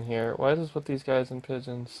person here. Why is this with these guys and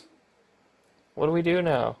pigeons? What do we do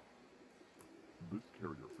now? This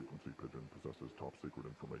carrier frequency pigeon possesses top secret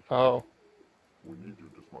information. Oh. We need you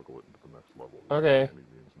to smuggle it into the next level. Okay. By any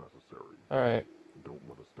means necessary. Alright. Don't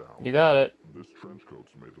let us down. You got it. This trench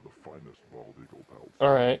coat's made of the finest bald eagle pelts.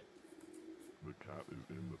 Alright. The cat is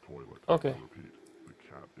in the toilet. Okay. I repeat, the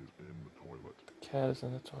cat is in the toilet. Cat is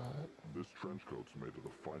in the toilet. This trench coat's made of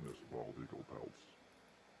the finest bald eagle pelts.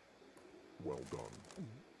 Well done.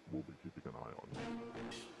 We'll be keeping an eye on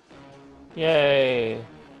you. Yay!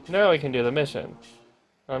 Now we can do the mission.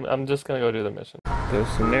 I'm just gonna go do the mission. There's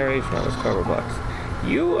some narration on this cover box.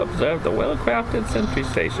 You observed the well-crafted sentry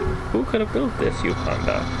station. Who could have built this, you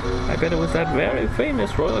ponder? I bet it was that very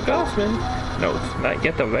famous Royal Guardsman. Note, not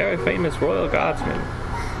yet the very famous Royal Guardsman.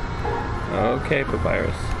 Okay,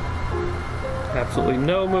 Papyrus. Absolutely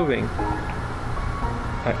no moving.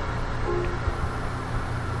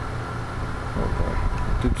 Oh boy.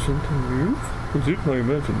 Did something move? Was it my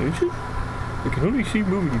imagination? I can only see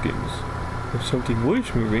moving things. If something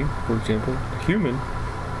was moving, for example, a human,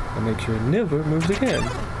 I'll make sure it never moves again.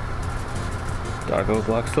 Doggo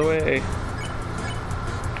blocks the way.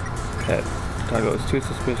 Pet. Doggo is too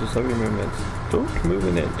suspicious of your movements. Don't move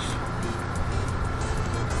an inch.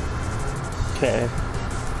 Okay.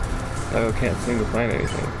 Doggo can't seem to find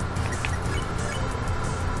anything.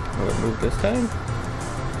 Will it move this time?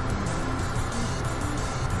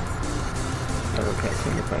 Doggo can't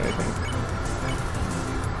seem to find anything.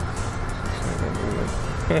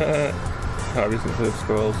 Hobbies include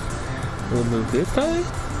squirrels. Will it move this time?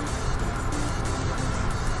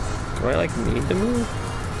 Do I like need to move?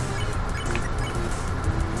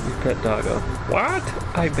 You pet Doggo. What?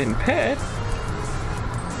 I've been pet?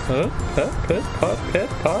 Huh? Pet, pet, pop, pet,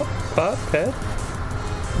 pop, pop, pet.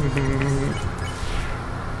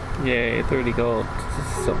 Yay, 30 gold.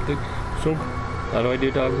 Something. How do I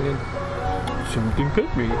do dogs again? Something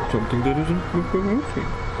pet me. Something that isn't moving.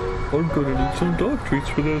 I'm gonna need some dog treats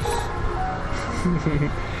for this.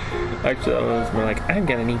 Actually, I was more like, I'm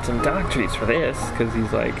gonna need some dog treats for this, because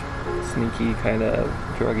he's like sneaky kind of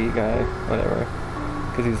druggy guy, whatever.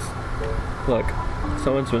 Because he's, look,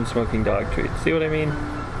 someone's been smoking dog treats. See what I mean?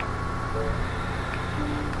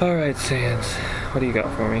 All right, Sans, what do you got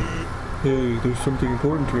for me? Hey, there's something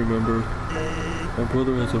important to remember. My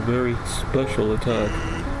brother has a very special attack.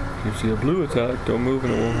 If you see a blue attack, don't move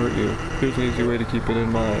and it won't hurt you. Here's an easy way to keep it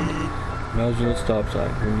in mind. Imagine a stop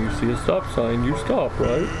sign. When you see a stop sign, you stop,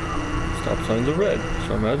 right? Stop signs are red,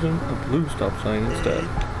 so imagine a blue stop sign instead.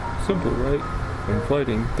 Simple, right? When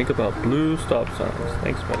fighting, think about blue stop signs.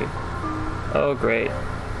 Thanks, buddy. Oh, great.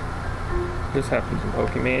 This happens in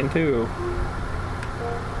Pokemon too.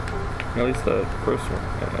 At least the first one.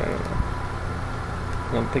 I don't know.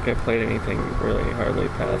 I don't think I played anything really hardly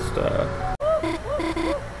past,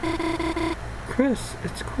 Chris,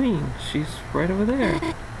 it's Queen. She's right over there.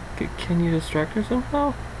 Can you distract her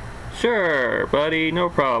somehow? Sure, buddy, no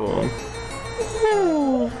problem.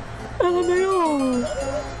 Oh, LMAO!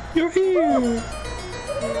 You're here!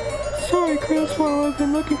 Sorry, Chris, while I've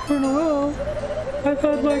been looking for Noelle, I've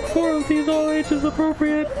had like 4 of these all ages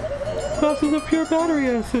appropriate glasses of pure battery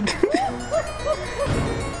acid.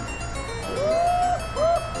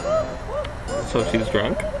 So she's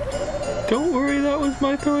drunk? Don't worry, that was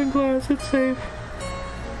my throwing glass. It's safe.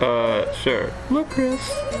 Sure. Look,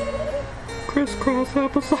 Chris. Crisscross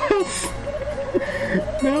applesauce.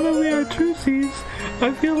 Now that we are trucies,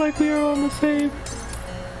 I feel like we are on the same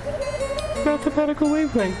mathematical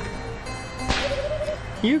wavelength.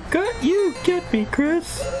 You get me,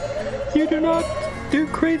 Chris. You do not do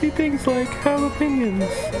crazy things like have opinions,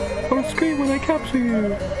 or scream when I capture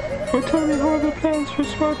you, or tell me horrible plans for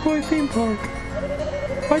Smart Boy Theme Park.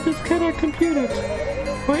 I just cannot compute it.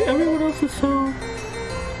 Why everyone else is so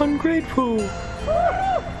ungrateful.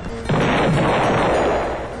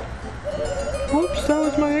 Whoops, that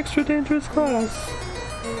was my extra dangerous class.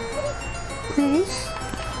 Chris?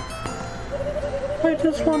 I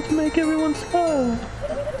just want to make everyone smile.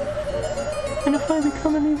 And if I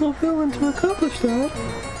become an evil villain to accomplish that,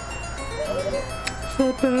 is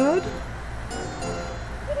that bad?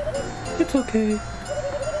 It's okay.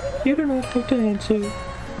 You do not have to answer.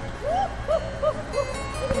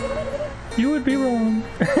 You would be wrong.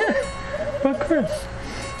 But Chris,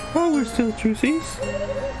 while we're still trucies,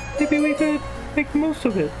 maybe we could make the most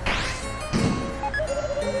of it.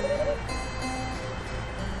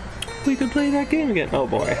 We could play that game again. Oh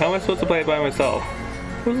boy, how am I supposed to play it by myself?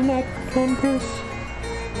 Wasn't that fun, Chris?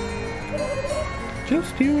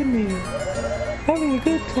 Just you and me. Having a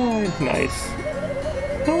good time. Nice.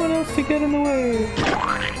 No one else to get in the way.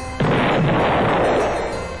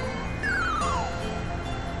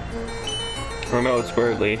 Remote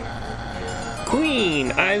Birdly.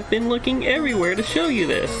 Queen, I've been looking everywhere to show you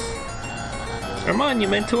this. A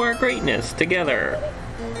monument to our greatness together.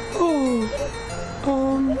 How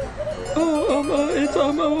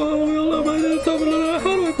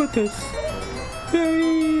do I put this?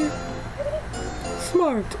 Very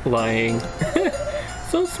smart. Lying.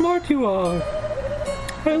 So smart you are.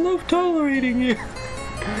 I love tolerating you.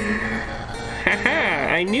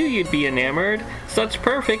 Haha, I knew you'd be enamored. Such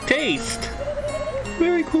perfect taste.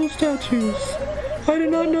 Very cool statues. I did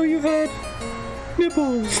not know you had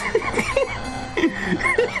nipples.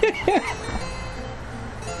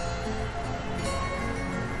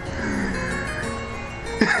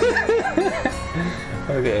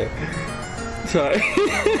 Okay. Sorry.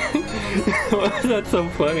 Why is that so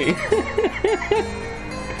funny?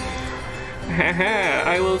 Haha,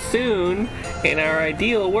 I will soon, in our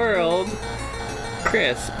ideal world.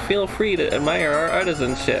 Chris, feel free to admire our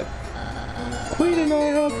artisanship. Queen and I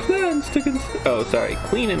have plans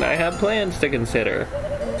to consider.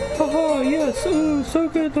 Haha, yes, ooh, so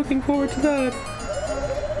good, looking forward to that.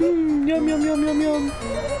 Yum, yum, yum, yum, yum.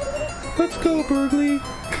 Let's go, Burgley.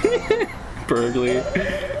 Burgley.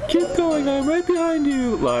 Keep going, I'm right behind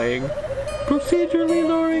you. Lying. Procedurally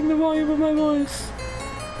lowering the volume of my voice.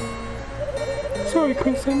 Sorry,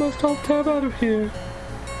 Chris, I must alt-tab out of here.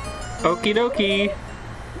 Okie dokie.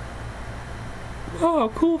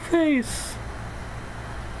 Oh, cool face.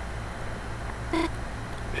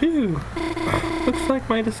 Phew. Looks like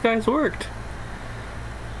my disguise worked.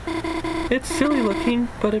 It's silly looking,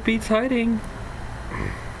 but it beats hiding.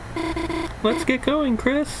 Let's get going,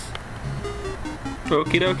 Chris.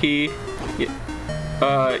 Okie dokie.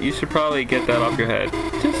 You should probably get that off your head.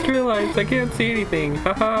 Just realized I can't see anything.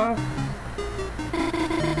 Haha.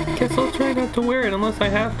 Guess I'll try not to wear it unless I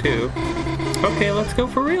have to. Okay, let's go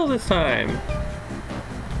for real this time.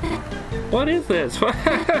 What is this?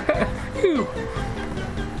 Phew.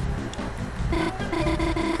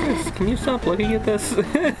 Chris, can you stop looking at this?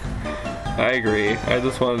 I agree. I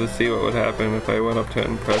just wanted to see what would happen if I went up to it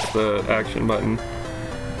and pressed the action button.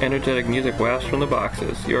 Energetic music wafts from the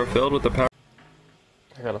boxes. You are filled with the power.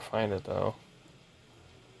 I gotta find it though.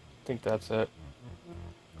 I think that's it.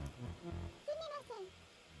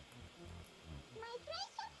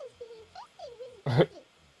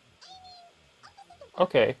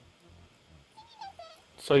 Okay.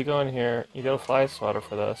 So you go in here, you get a fly swatter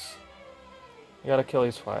for this. You gotta kill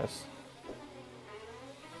these flies.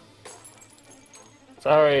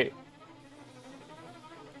 Sorry.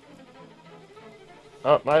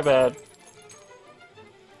 Oh, my bad.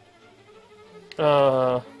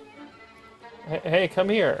 Hey, come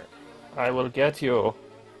here. I will get you.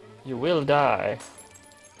 You will die.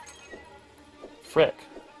 Frick.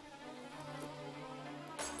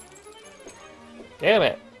 Damn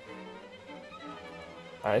it.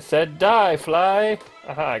 I said die, fly!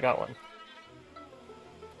 Aha, I got one.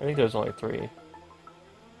 I think there's only 3.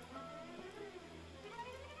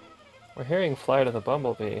 We're hearing Fly to the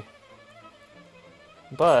Bumblebee.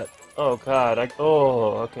 But, oh god,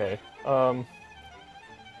 oh, okay.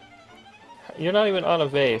 You're not even on a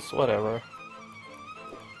vase, whatever.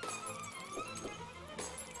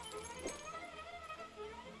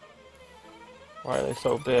 Why are they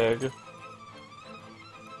so big?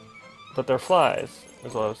 But they're flies,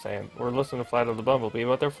 is what I was saying. We're listening to Fly to the Bumblebee,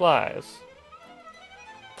 but they're flies.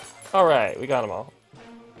 Alright, we got them all.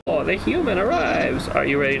 Oh, the human arrives! Are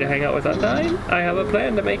you ready to hang out with Undyne? I have a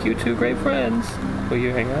plan to make you 2 great friends. Will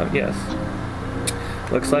you hang out? Yes.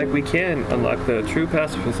 Looks like we can unlock the true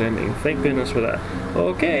pacifist ending. Thank goodness for that.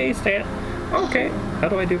 Okay, Stan. Okay. How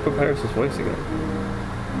do I do Papyrus's voice again?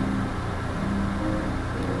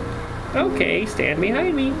 Okay, stand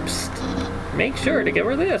behind me. Psst. Make sure to give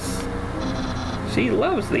her this. She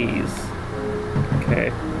loves these.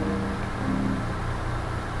 Okay.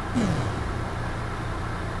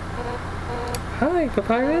 Hi,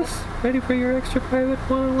 Papyrus. Ready for your extra private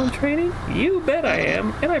one-on-one training? You bet I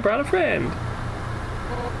am, and I brought a friend.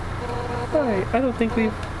 Hi, I don't think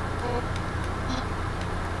we've...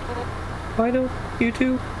 Why don't you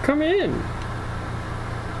two come in?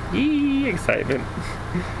 Yee, excitement.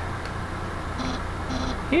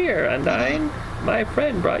 Here, Undyne. My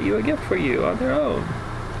friend brought you a gift for you on their own.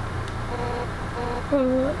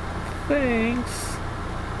 Thanks.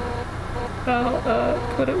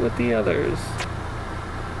 I'll, put it with the others.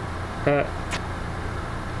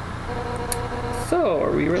 So, are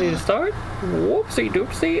we ready to start? Whoopsie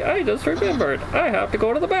doopsie, I just remembered. I have to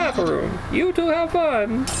go to the bathroom. You two have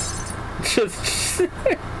fun. Just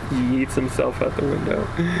he eats himself out the window.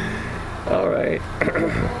 Alright.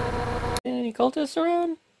 Any cultists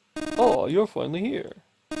around? Oh, you're finally here.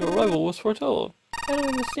 Your arrival was foretold. I don't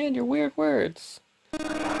understand your weird words.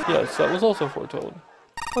 Yes, that was also foretold.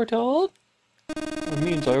 Foretold? It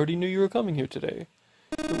means I already knew you were coming here today.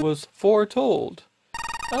 It was foretold.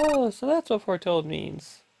 Oh, so that's what foretold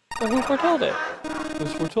means. But who foretold it? It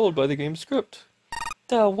was foretold by the game script.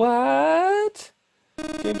 The what?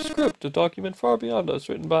 Game script, a document far beyond us,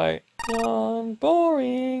 written by John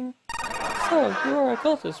Boring. So, you are a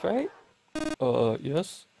cultist, right?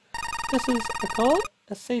 Yes. This is a cult?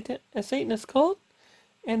 A Satanist cult?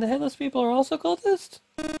 And the Headless people are also cultists?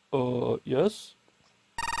 Yes.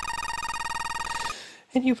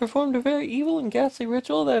 And you performed a very evil and ghastly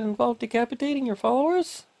ritual that involved decapitating your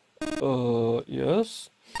followers? Yes.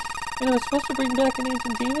 And it was supposed to bring back an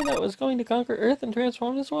ancient demon that was going to conquer Earth and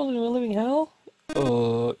transform this world into a living hell?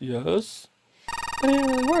 Yes? But it didn't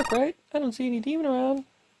really work, right? I don't see any demon around.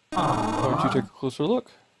 Why don't you take a closer look?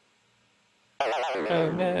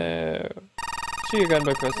 Oh no. Shoot your gun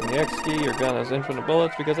by pressing the X key. Your gun has infinite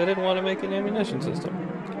bullets because I didn't want to make an ammunition system.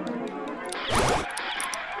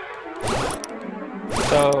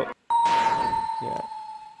 So, yeah.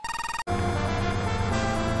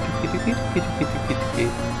 Eat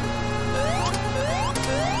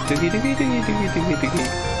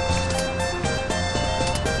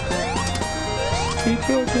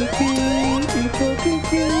your dookie, eat your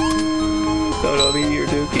dookie. Don't eat your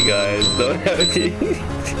dookie, guys.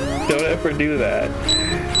 Don't ever do that.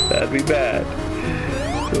 That'd be bad.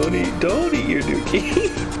 Don't eat your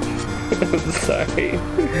dookie. I'm sorry.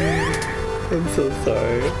 I'm so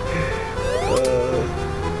sorry.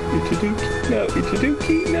 Eat your dookie. No, eat your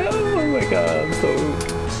dookie. No. Oh my god, I'm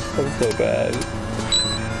so bad.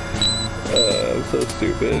 I'm so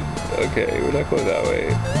stupid. Okay, we're not going that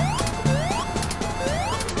way.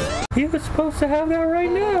 He was supposed to have that right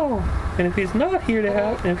now. And if he's not here to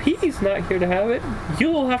have it,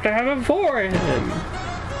 you'll have to have it for him.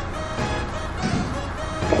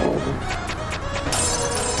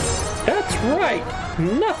 That's right.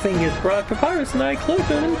 Nothing is brought Papyrus and I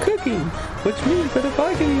closer than cooking. Which means that if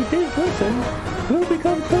I can eat his listen, we'll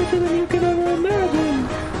become closer than you can ever imagine.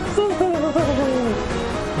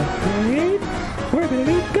 Alright? We're gonna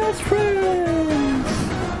be best friends.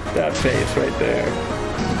 That face right there.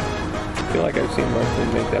 I feel like I've seen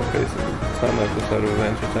Martin make that face in some episode of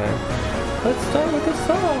Adventure Time. Let's start with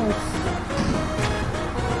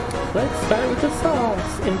the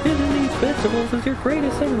sauce. Envision these vegetables as your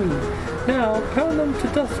greatest enemy. Now, pound them to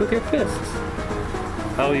dust with your fists.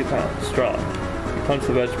 How will you pound? Strong. You punch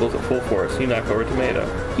the vegetables at full force. You knock over a tomato.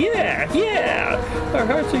 Yeah! Our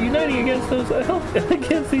hearts are uniting against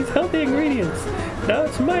these healthy ingredients. Now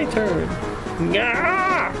it's my turn.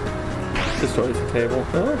 Nyah! Destroys the table.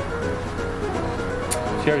 Oh.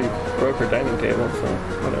 She already broke her dining table, so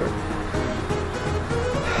whatever.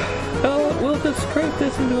 Oh, we'll just scrape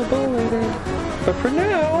this into a bowl later. But for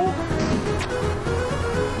now,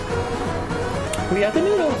 we have the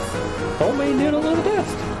noodles. Homemade noodles are the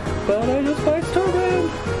best. But I just buy store brand.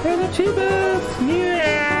 They're the cheapest. Yeah.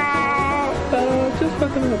 Just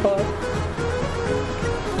put them in the pot.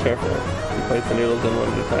 Careful. You place the noodles in one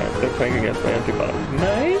at a time. They're playing against my empty pot.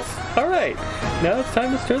 Nice. All right. Now it's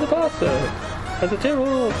time to stir the pasta. As a general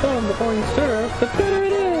rule of thumb, the more you stir, the better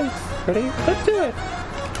it is. Ready? Let's do it.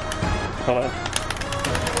 Hold on.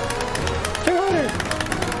 Stir harder.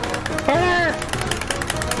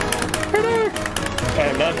 I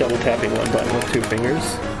am not double tapping one button with 2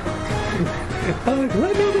 fingers. Let me do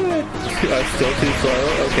it. Still too slow?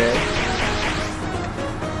 Okay.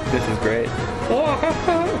 This is great.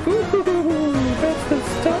 That's the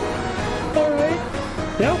stuff. Alright.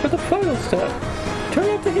 Now for the final step. Turn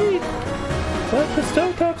up the heat. Let the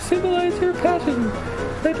stovetop symbolize your passion.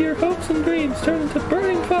 Let your hopes and dreams turn into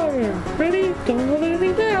burning fire. Ready? Don't hold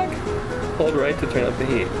anything back. Hold right to turn up the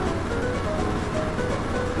heat.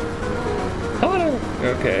 Hotter.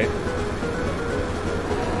 Okay.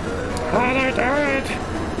 Hotter, do it.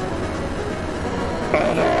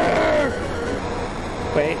 Hotter.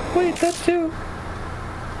 Wait, that's 2.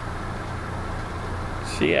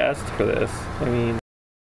 She asked for this. I mean...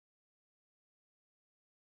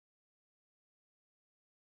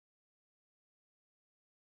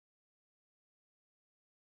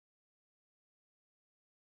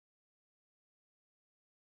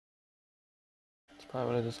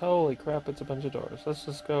 Probably just, holy crap, it's a bunch of doors. Let's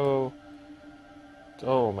just go.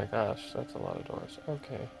 Oh my gosh, that's a lot of doors.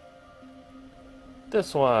 Okay.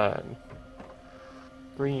 This one.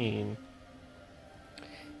 Green.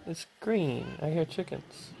 It's green. I hear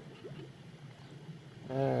chickens.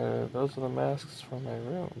 Those are the masks from my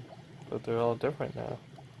room. But they're all different now.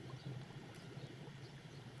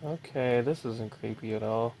 Okay, this isn't creepy at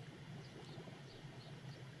all.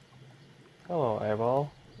 Hello, eyeball.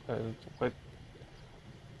 What?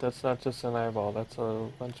 That's not just an eyeball, that's a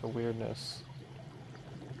bunch of weirdness.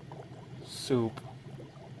 Soup.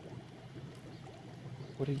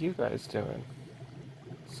 What are you guys doing?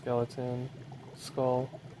 Skeleton. Skull.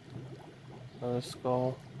 Another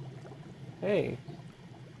skull. Hey.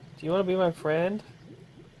 Do you want to be my friend?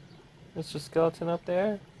 Mr. Skeleton up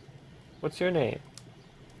there? What's your name?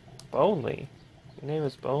 Bonely. Your name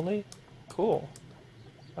is Bonely? Cool.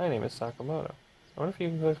 My name is Sakamoto. I wonder if you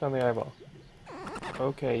can click on the eyeball.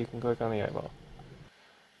 Okay, you can click on the eyeball.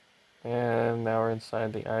 And now we're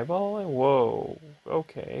inside the eyeball. Whoa,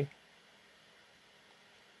 okay.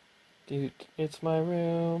 Dude, it's my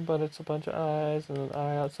room, but it's a bunch of eyes and an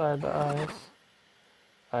eye outside the eyes.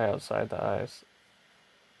 Eye outside the eyes.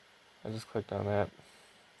 I just clicked on that.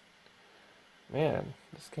 Man,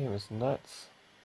 this game is nuts.